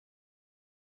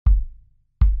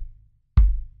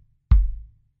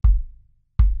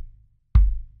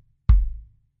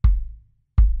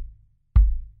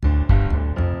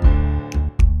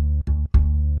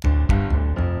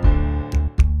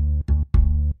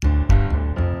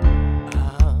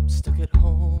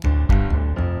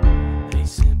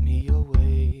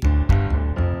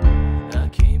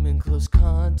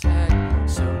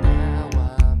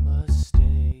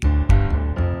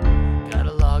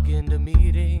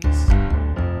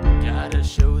gotta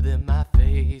show them my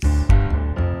face.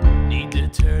 Need to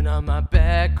turn on my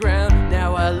background.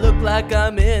 Now I look like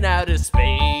I'm in outer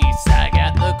space. I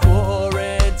got the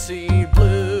quarantine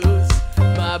blues.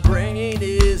 My brain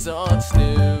is on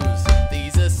snooze.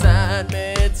 These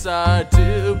assignments are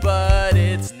due, but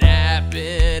it's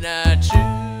napping I choose.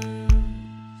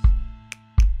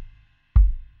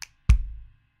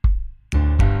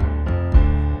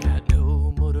 Got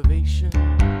no motivation,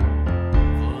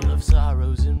 full of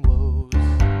sorrows and woes.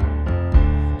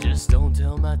 Just don't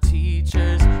tell my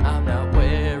teachers I'm not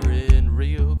wearing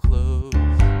real clothes.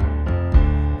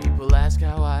 People ask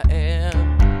how I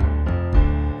am,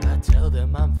 I tell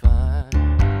them I'm fine,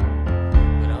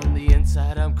 but on the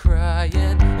inside I'm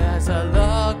crying as I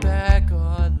log back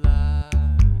online.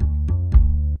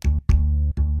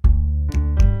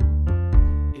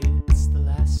 It's the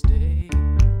last day,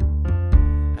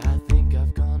 I think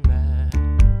I've gone mad,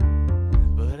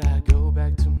 but I go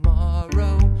back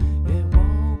tomorrow, it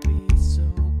won't be so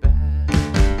bad.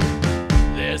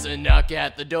 There's a knock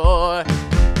at the door,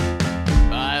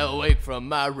 I awake from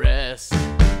my rest.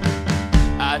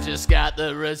 I just got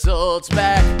the results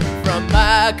back from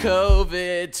my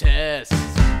COVID test.